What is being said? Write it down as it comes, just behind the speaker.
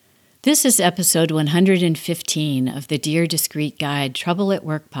This is episode 115 of the Dear Discreet Guide Trouble at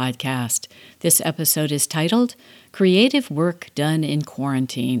Work podcast. This episode is titled Creative Work Done in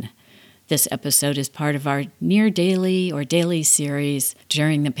Quarantine. This episode is part of our near daily or daily series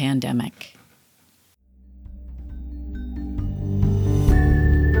during the pandemic.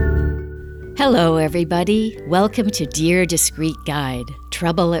 Hello, everybody. Welcome to Dear Discreet Guide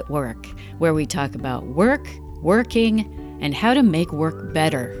Trouble at Work, where we talk about work, working, and how to make work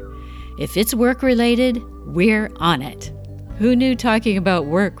better. If it's work-related, we're on it. Who knew talking about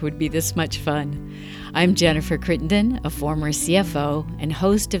work would be this much fun? I'm Jennifer Crittenden, a former CFO and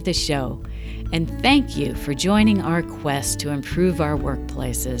host of the show, and thank you for joining our quest to improve our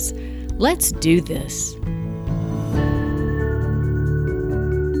workplaces. Let's do this.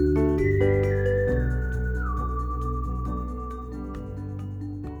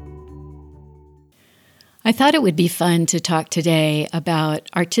 I thought it would be fun to talk today about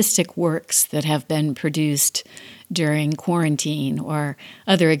artistic works that have been produced during quarantine or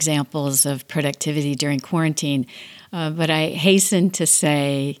other examples of productivity during quarantine. But I hasten to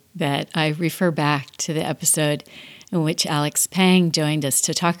say that I refer back to the episode in which Alex Pang joined us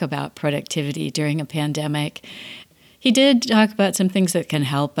to talk about productivity during a pandemic. He did talk about some things that can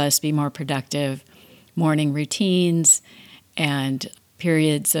help us be more productive, morning routines, and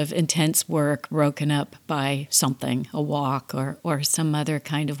periods of intense work broken up by something, a walk or some other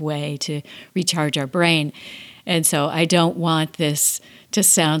kind of way to recharge our brain. And so I don't want this to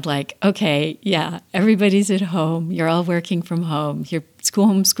sound like, okay, yeah, everybody's at home, you're all working from home, you're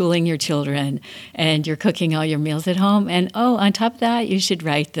homeschooling your children, and you're cooking all your meals at home. And on top of that, you should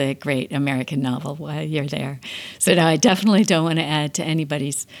write the great American novel while you're there. So no, I definitely don't want to add to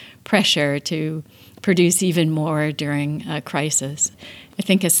anybody's pressure to produce even more during a crisis. I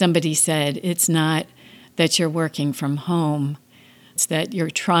think, as somebody said, it's not that you're working from home, it's that you're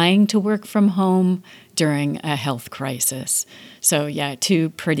trying to work from home during a health crisis. So yeah,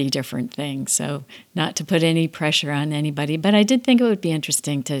 two pretty different things. So not to put any pressure on anybody, but I did think it would be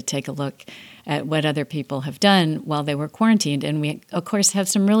interesting to take a look at what other people have done while they were quarantined. And we, of course, have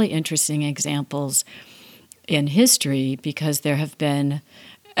some really interesting examples in history because there have been,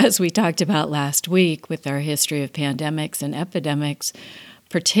 as we talked about last week with our history of pandemics and epidemics,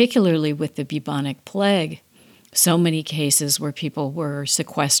 particularly with the bubonic plague, so many cases where people were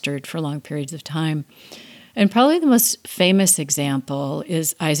sequestered for long periods of time. And probably the most famous example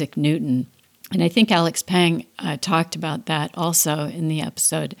is Isaac Newton. And I think Alex Pang talked about that also in the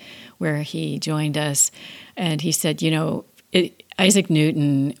episode where he joined us. And he said, Isaac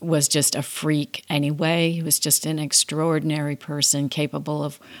Newton was just a freak anyway. He was just an extraordinary person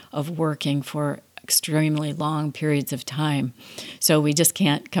capable of working for extremely long periods of time. So we just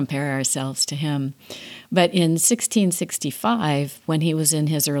can't compare ourselves to him. But in 1665, when he was in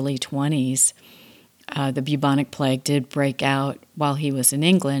his early 20s, the bubonic plague did break out while he was in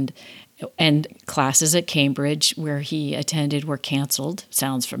England, and classes at Cambridge where he attended were canceled.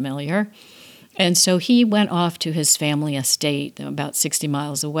 Sounds familiar. And so he went off to his family estate about 60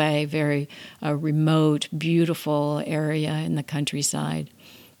 miles away, very remote, beautiful area in the countryside.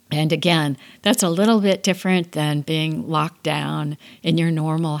 And again, that's a little bit different than being locked down in your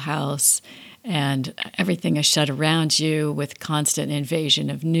normal house and everything is shut around you with constant invasion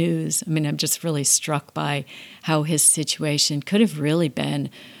of news. I mean, I'm just really struck by how his situation could have really been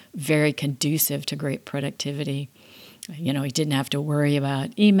very conducive to great productivity. He didn't have to worry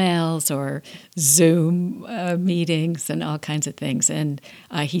about emails or Zoom meetings and all kinds of things. And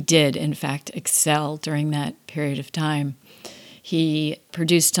he did, in fact, excel during that period of time. He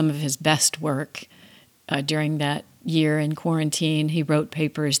produced some of his best work during that year in quarantine. He wrote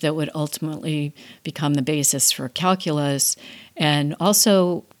papers that would ultimately become the basis for calculus, and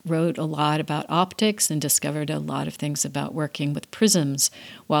also wrote a lot about optics and discovered a lot of things about working with prisms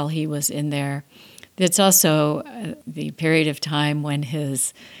while he was in there. It's also the period of time when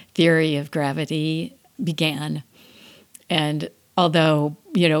his theory of gravity began. And although,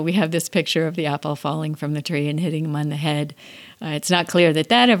 we have this picture of the apple falling from the tree and hitting him on the head, it's not clear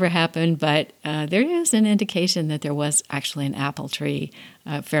that ever happened, but there is an indication that there was actually an apple tree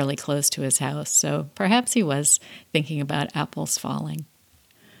fairly close to his house. So perhaps he was thinking about apples falling.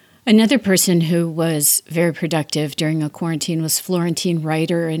 Another person who was very productive during a quarantine was Florentine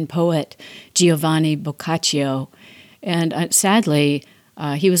writer and poet Giovanni Boccaccio. And sadly,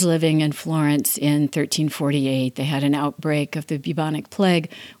 he was living in Florence in 1348. They had an outbreak of the bubonic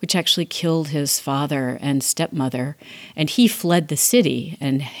plague, which actually killed his father and stepmother. And he fled the city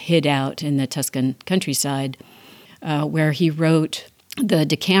and hid out in the Tuscan countryside, where he wrote the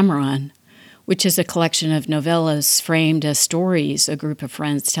Decameron, which is a collection of novellas framed as stories a group of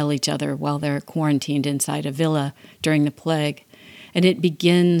friends tell each other while they're quarantined inside a villa during the plague. And it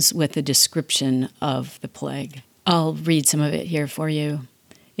begins with a description of the plague. I'll read some of it here for you.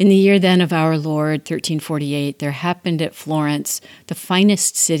 In the year then of our Lord, 1348, there happened at Florence, the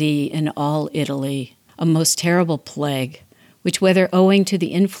finest city in all Italy, a most terrible plague, which whether owing to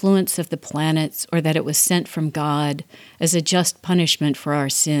the influence of the planets or that it was sent from God as a just punishment for our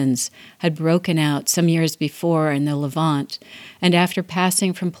sins, had broken out some years before in the Levant, and after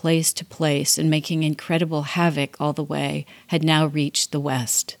passing from place to place and making incredible havoc all the way, had now reached the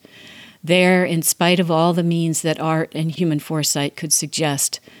West. There, in spite of all the means that art and human foresight could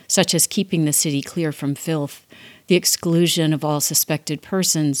suggest, such as keeping the city clear from filth, the exclusion of all suspected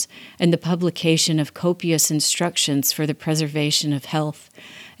persons, and the publication of copious instructions for the preservation of health,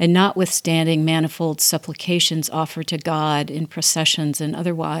 and notwithstanding manifold supplications offered to God in processions and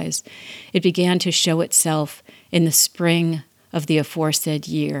otherwise, it began to show itself in the spring of the aforesaid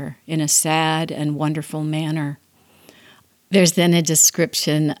year in a sad and wonderful manner. There's then a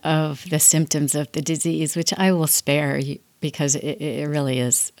description of the symptoms of the disease, which I will spare you because it really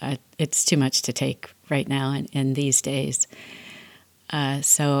is, it's too much to take right now in these days.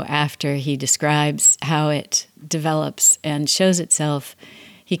 So after he describes how it develops and shows itself,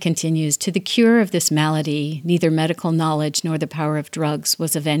 he continues, to the cure of this malady, neither medical knowledge nor the power of drugs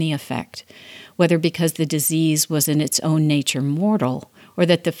was of any effect, whether because the disease was in its own nature mortal, or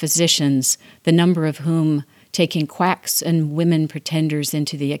that the physicians, the number of whom, taking quacks and women pretenders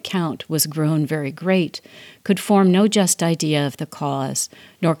into the account, was grown very great, could form no just idea of the cause,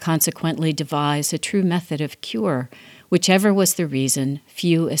 nor consequently devise a true method of cure. Whichever was the reason,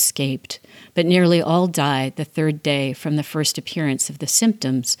 few escaped, but nearly all died the third day from the first appearance of the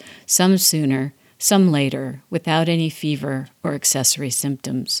symptoms, some sooner, some later, without any fever or accessory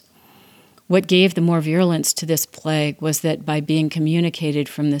symptoms. What gave the more virulence to this plague was that by being communicated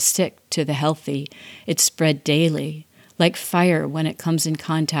from the sick to the healthy, it spread daily, like fire when it comes in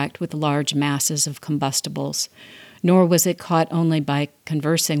contact with large masses of combustibles. Nor was it caught only by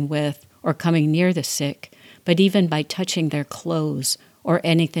conversing with or coming near the sick, but even by touching their clothes or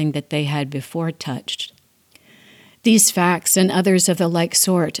anything that they had before touched. These facts and others of the like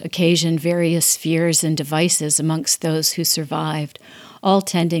sort occasioned various fears and devices amongst those who survived, all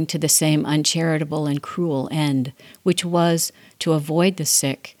tending to the same uncharitable and cruel end, which was to avoid the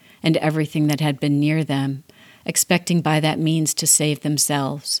sick and everything that had been near them, expecting by that means to save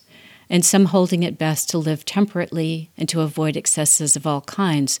themselves, and some holding it best to live temperately and to avoid excesses of all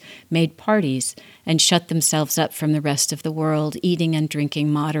kinds, made parties and shut themselves up from the rest of the world, eating and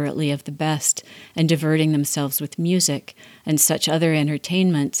drinking moderately of the best, and diverting themselves with music and such other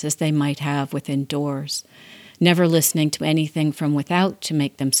entertainments as they might have within doors, never listening to anything from without to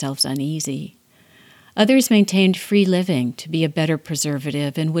make themselves uneasy. Others maintained free living to be a better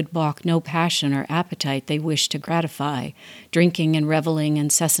preservative and would balk no passion or appetite they wished to gratify, drinking and reveling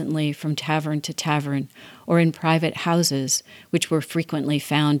incessantly from tavern to tavern, or in private houses, which were frequently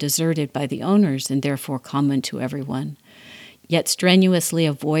found deserted by the owners and therefore common to everyone, yet strenuously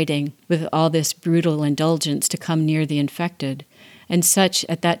avoiding, with all this brutal indulgence, to come near the infected. And such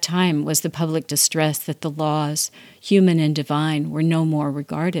at that time was the public distress that the laws, human and divine, were no more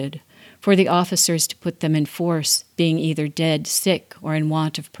regarded. For the officers to put them in force, being either dead, sick, or in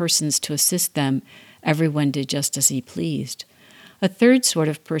want of persons to assist them, everyone did just as he pleased. A third sort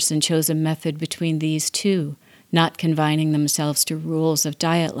of person chose a method between these two, not confining themselves to rules of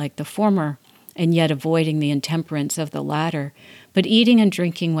diet like the former, and yet avoiding the intemperance of the latter, but eating and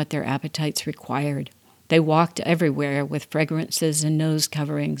drinking what their appetites required. They walked everywhere with fragrances and nose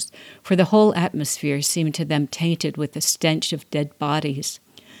coverings, for the whole atmosphere seemed to them tainted with the stench of dead bodies,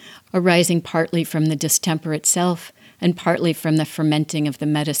 arising partly from the distemper itself and partly from the fermenting of the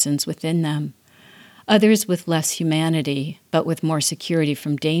medicines within them. Others, with less humanity, but with more security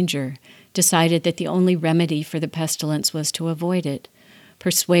from danger, decided that the only remedy for the pestilence was to avoid it.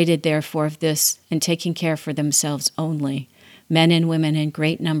 Persuaded, therefore, of this, and taking care for themselves only, men and women in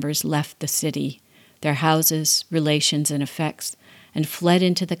great numbers left the city, their houses, relations, and effects, and fled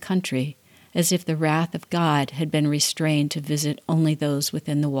into the country, as if the wrath of God had been restrained to visit only those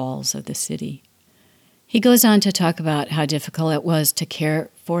within the walls of the city. He goes on to talk about how difficult it was to care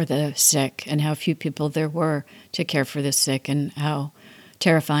for the sick and how few people there were to care for the sick and how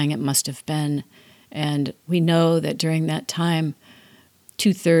terrifying it must have been. And we know that during that time,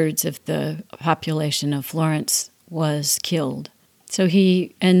 2/3 of the population of Florence was killed. So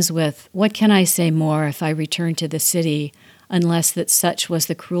he ends with, "What can I say more if I return to the city, unless that such was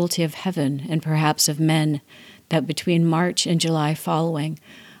the cruelty of heaven and perhaps of men, that between March and July following,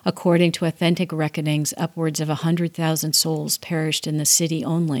 According to authentic reckonings, upwards of 100,000 souls perished in the city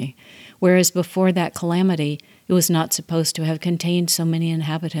only, whereas before that calamity, it was not supposed to have contained so many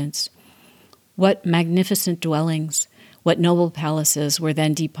inhabitants. What magnificent dwellings, what noble palaces were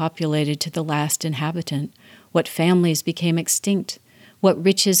then depopulated to the last inhabitant? What families became extinct? What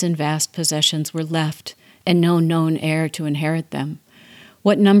riches and vast possessions were left, and no known heir to inherit them?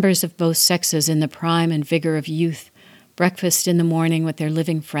 What numbers of both sexes in the prime and vigor of youth breakfast in the morning with their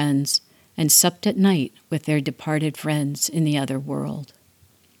living friends, and supped at night with their departed friends in the other world.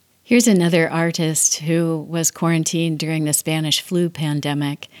 Here's another artist who was quarantined during the Spanish flu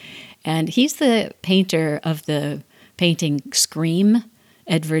pandemic, and he's the painter of the painting Scream,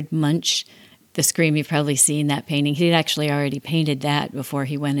 Edvard Munch. The Scream, you've probably seen that painting. He'd actually already painted that before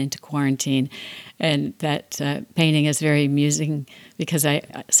he went into quarantine. And that painting is very amusing because I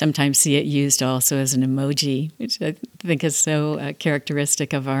sometimes see it used also as an emoji, which I think is so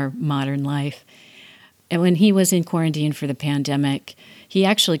characteristic of our modern life. And when he was in quarantine for the pandemic, he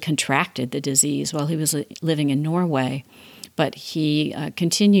actually contracted the disease while he was living in Norway. But he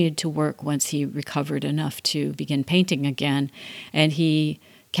continued to work once he recovered enough to begin painting again. And he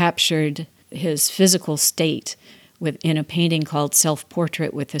captured his physical state in a painting called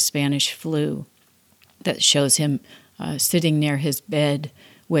Self-Portrait with the Spanish Flu that shows him sitting near his bed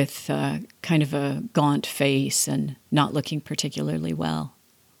with kind of a gaunt face and not looking particularly well.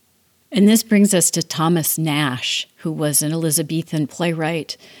 And this brings us to Thomas Nashe, who was an Elizabethan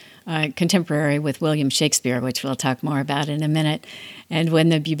playwright, contemporary with William Shakespeare, which we'll talk more about in a minute. And when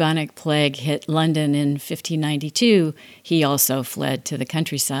the bubonic plague hit London in 1592, he also fled to the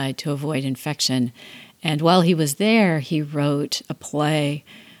countryside to avoid infection. And while he was there, he wrote a play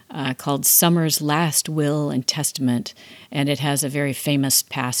called Summer's Last Will and Testament, and it has a very famous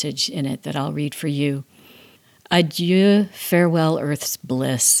passage in it that I'll read for you. Adieu, farewell earth's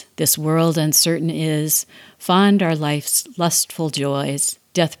bliss, this world uncertain is, fond are life's lustful joys,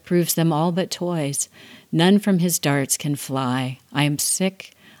 death proves them all but toys, none from his darts can fly, I am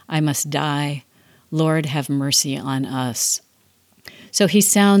sick, I must die, Lord have mercy on us. So he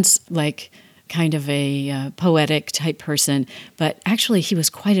sounds like kind of a poetic type person, but actually he was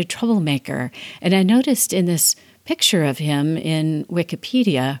quite a troublemaker. And I noticed in this picture of him in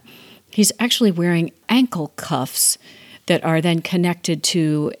Wikipedia, he's actually wearing ankle cuffs that are then connected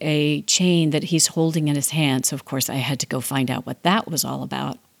to a chain that he's holding in his hand. So, of course, I had to go find out what that was all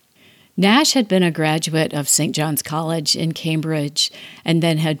about. Nashe had been a graduate of St. John's College in Cambridge and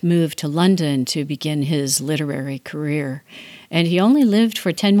then had moved to London to begin his literary career. And he only lived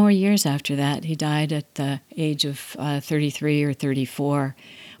for 10 more years after that. He died at the age of 33 or 34.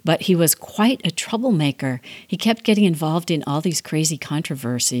 But he was quite a troublemaker. He kept getting involved in all these crazy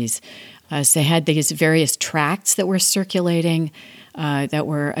controversies. So they had these various tracts that were circulating that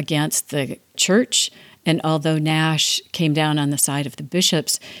were against the church. And although Nashe came down on the side of the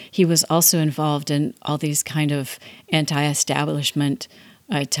bishops, he was also involved in all these kind of anti-establishment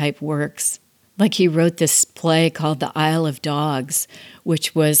type works. Like he wrote this play called The Isle of Dogs,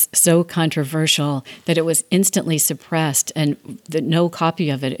 which was so controversial that it was instantly suppressed and that no copy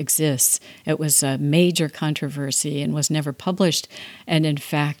of it exists. It was a major controversy and was never published. And in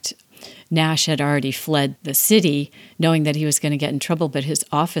fact, Nashe had already fled the city, knowing that he was going to get in trouble, but his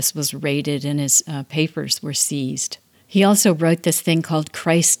office was raided and his papers were seized. He also wrote this thing called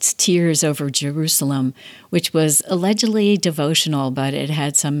Christ's Tears over Jerusalem, which was allegedly devotional, but it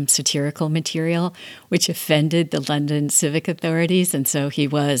had some satirical material, which offended the London civic authorities, and so he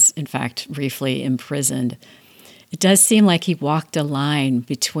was, in fact, briefly imprisoned. It does seem like he walked a line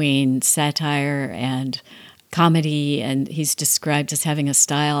between satire and comedy, and he's described as having a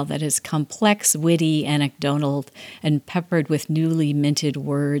style that is complex, witty, anecdotal, and peppered with newly minted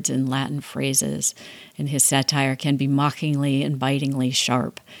words and Latin phrases. And his satire can be mockingly and bitingly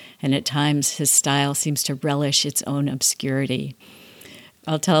sharp, and at times his style seems to relish its own obscurity.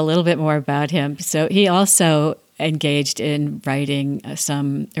 I'll tell a little bit more about him. So he also engaged in writing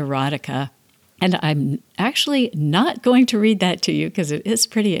some erotica. And I'm actually not going to read that to you because it is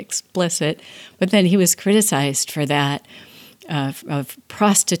pretty explicit. But then he was criticized for that, of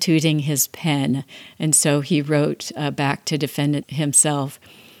prostituting his pen. And so he wrote back to defend himself,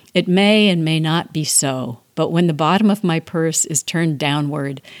 "It may and may not be so, but when the bottom of my purse is turned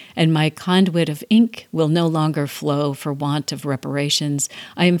downward and my conduit of ink will no longer flow for want of reparations,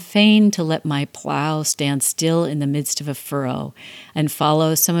 I am fain to let my plow stand still in the midst of a furrow and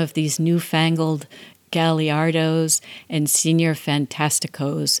follow some of these newfangled galliardos and senior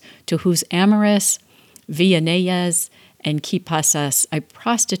fantasticos to whose amorous villanellas and quipasas I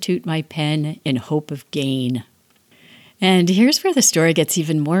prostitute my pen in hope of gain." And here's where the story gets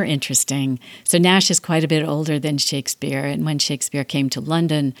even more interesting. So Nash is quite a bit older than Shakespeare, and when Shakespeare came to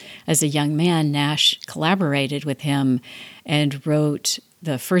London as a young man, Nash collaborated with him and wrote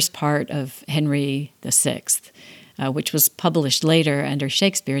the first part of Henry VI, which was published later under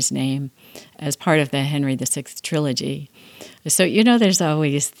Shakespeare's name as part of the Henry VI trilogy. So, there's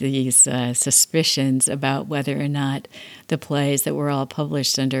always these suspicions about whether or not the plays that were all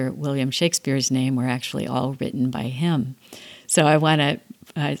published under William Shakespeare's name were actually all written by him. So I want to,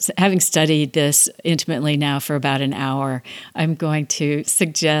 having studied this intimately now for about an hour, I'm going to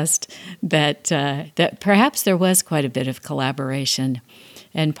suggest that that perhaps there was quite a bit of collaboration.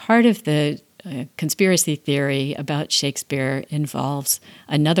 And part of the conspiracy theory about Shakespeare involves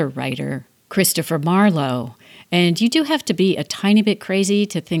another writer, Christopher Marlowe. And you do have to be a tiny bit crazy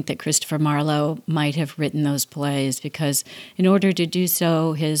to think that Christopher Marlowe might have written those plays, because in order to do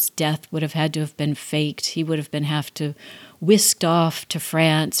so, his death would have had to have been faked. He would have have to whisked off to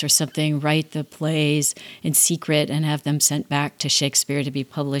France or something, write the plays in secret and have them sent back to Shakespeare to be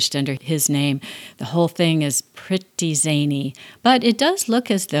published under his name. The whole thing is pretty zany. But it does look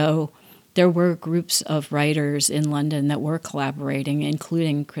as though there were groups of writers in London that were collaborating,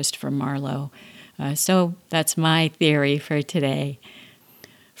 including Christopher Marlowe. So that's my theory for today.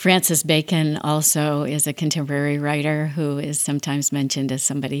 Francis Bacon also is a contemporary writer who is sometimes mentioned as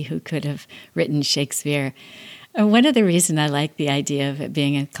somebody who could have written Shakespeare. One of the reasons I like the idea of it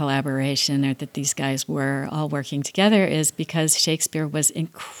being a collaboration, or that these guys were all working together, is because Shakespeare was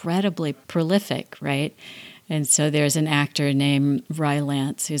incredibly prolific, right? And so there's an actor named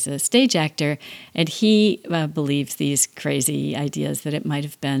Rylance who's a stage actor, and he believes these crazy ideas that it might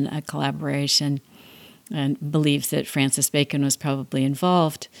have been a collaboration, and believes that Francis Bacon was probably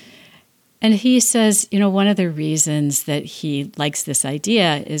involved. And he says, one of the reasons that he likes this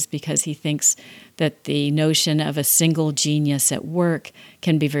idea is because he thinks that the notion of a single genius at work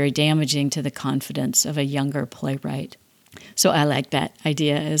can be very damaging to the confidence of a younger playwright. So I like that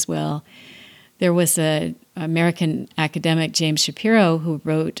idea as well. There was an American academic, James Shapiro, who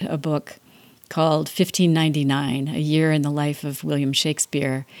wrote a book called 1599, A Year in the Life of William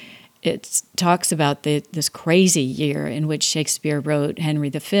Shakespeare. It talks about this crazy year in which Shakespeare wrote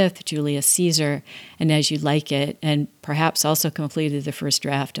Henry V, Julius Caesar, and As You Like It, and perhaps also completed the first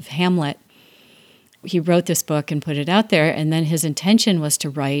draft of Hamlet. He wrote this book and put it out there, and then his intention was to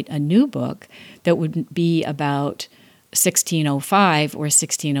write a new book that would be about 1605 or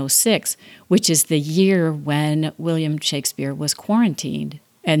 1606, which is the year when William Shakespeare was quarantined.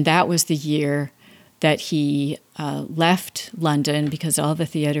 And that was the year that he left London because all the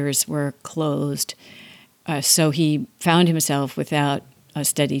theaters were closed. So he found himself without a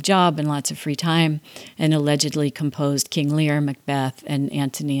steady job and lots of free time, and allegedly composed King Lear, Macbeth, and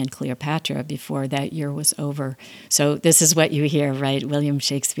Antony and Cleopatra before that year was over. So this is what you hear, right? William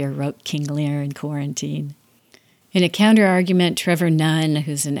Shakespeare wrote King Lear in quarantine. In a counter-argument, Trevor Nunn,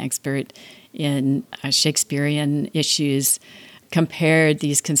 who's an expert in Shakespearean issues, compared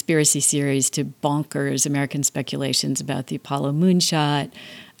these conspiracy theories to bonkers American speculations about the Apollo moonshot,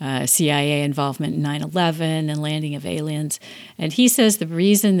 CIA involvement in 9/11, and landing of aliens. And he says the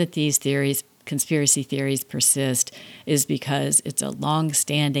reason that these conspiracy theories persist is because it's a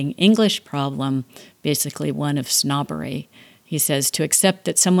long-standing English problem, basically one of snobbery. He says, to accept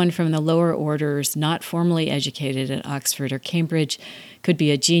that someone from the lower orders, not formally educated at Oxford or Cambridge, could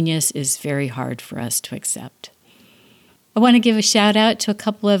be a genius is very hard for us to accept. I want to give a shout out to a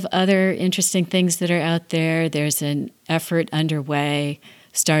couple of other interesting things that are out there. There's an effort underway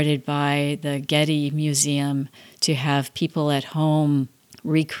started by the Getty Museum to have people at home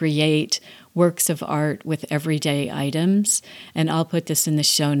recreate works of art with everyday items. And I'll put this in the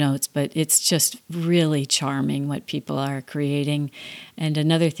show notes, but it's just really charming what people are creating. And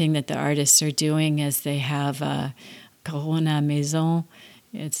another thing that the artists are doing is they have a Corona Maison.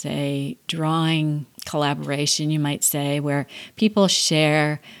 It's a drawing collaboration, you might say, where people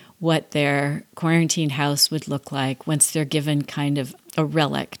share what their quarantine house would look like once they're given kind of a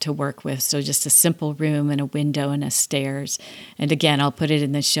relic to work with. So just a simple room and a window and a stairs. And again, I'll put it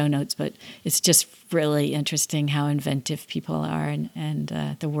in the show notes, but it's just really interesting how inventive people are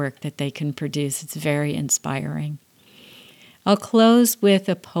and the work that they can produce. It's very inspiring. I'll close with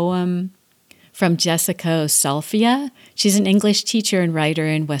a poem from Jessica Salfia. She's an English teacher and writer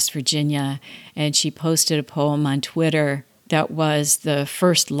in West Virginia, and she posted a poem on Twitter that was the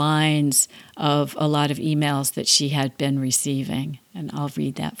first lines of a lot of emails that she had been receiving, and I'll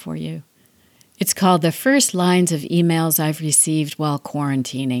read that for you. It's called The First Lines of Emails I've Received While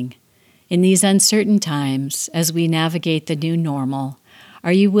Quarantining. In these uncertain times, as we navigate the new normal,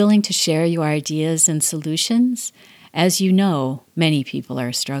 are you willing to share your ideas and solutions? As you know, many people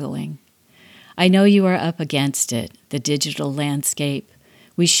are struggling. I know you are up against it, the digital landscape.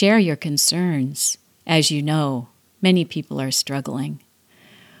 We share your concerns. As you know, many people are struggling.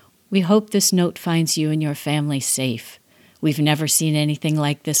 We hope this note finds you and your family safe. We've never seen anything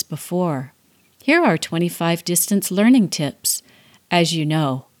like this before. Here are 25 distance learning tips. As you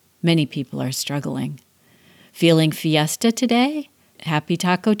know, many people are struggling. Feeling fiesta today? Happy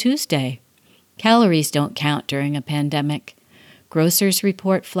Taco Tuesday. Calories don't count during a pandemic. Grocers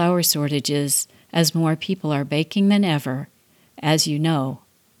report flour shortages as more people are baking than ever. As you know,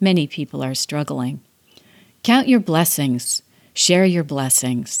 many people are struggling. Count your blessings. Share your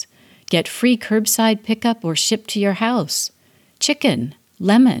blessings. Get free curbside pickup or shipped to your house. Chicken,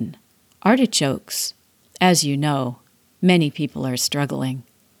 lemon, artichokes. As you know, many people are struggling.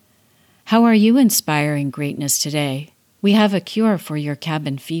 How are you inspiring greatness today? We have a cure for your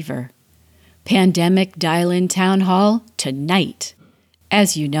cabin fever. Pandemic dial-in town hall tonight.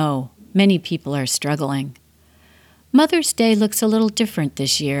 As you know, many people are struggling. Mother's Day looks a little different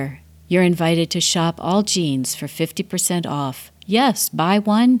this year. You're invited to shop all jeans for 50% off. Yes, buy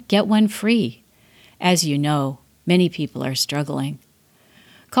one, get one free. As you know, many people are struggling.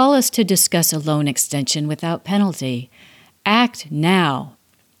 Call us to discuss a loan extension without penalty. Act now.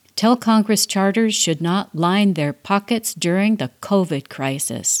 Tell Congress charters should not line their pockets during the COVID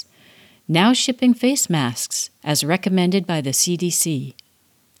crisis. Now shipping face masks, as recommended by the CDC.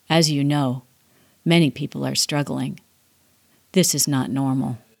 As you know, many people are struggling. This is not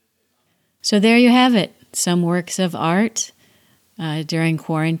normal. So there you have it, some works of art during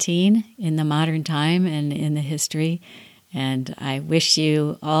quarantine in the modern time and in the history. And I wish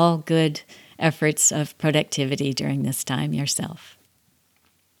you all good efforts of productivity during this time yourself.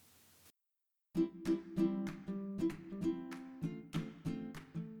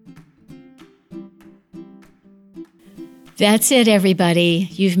 That's it, everybody.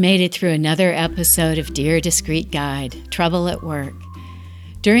 You've made it through another episode of Dear Discreet Guide, Trouble at Work.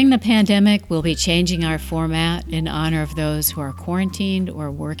 During the pandemic, we'll be changing our format in honor of those who are quarantined or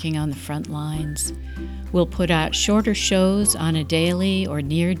working on the front lines. We'll put out shorter shows on a daily or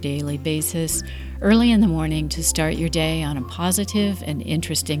near daily basis early in the morning to start your day on a positive and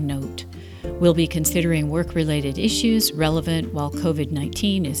interesting note. We'll be considering work-related issues relevant while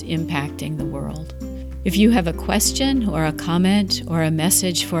COVID-19 is impacting the world. If you have a question or a comment or a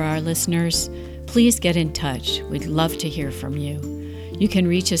message for our listeners, please get in touch. We'd love to hear from you. You can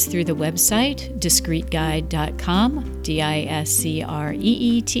reach us through the website, discreetguide.com, DISCREET,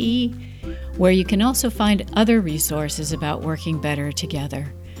 where you can also find other resources about working better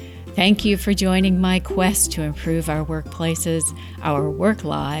together. Thank you for joining my quest to improve our workplaces, our work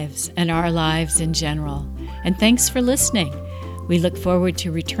lives, and our lives in general. And thanks for listening. We look forward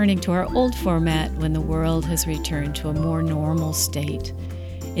to returning to our old format when the world has returned to a more normal state.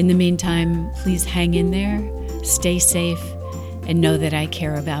 In the meantime, please hang in there, stay safe, and know that I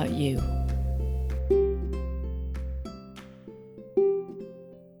care about you.